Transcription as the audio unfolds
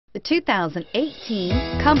The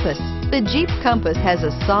 2018 Compass. The Jeep Compass has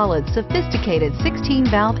a solid, sophisticated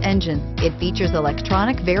 16-valve engine. It features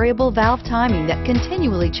electronic variable valve timing that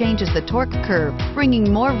continually changes the torque curve,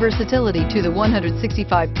 bringing more versatility to the 165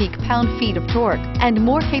 peak pound-feet of torque and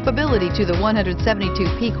more capability to the 172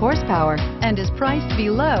 peak horsepower, and is priced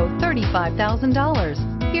below $35,000.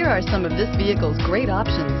 Here are some of this vehicle's great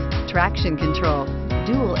options: traction control,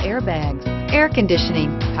 dual airbags, air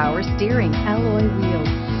conditioning, power steering, alloy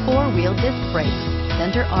wheels, four-wheel disc brakes,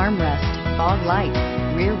 center armrest, fog lights,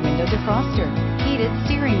 rear window defroster, heated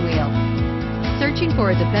steering wheel. Searching for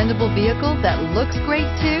a dependable vehicle that looks great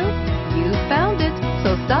too? You found it,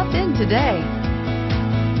 so stop in today.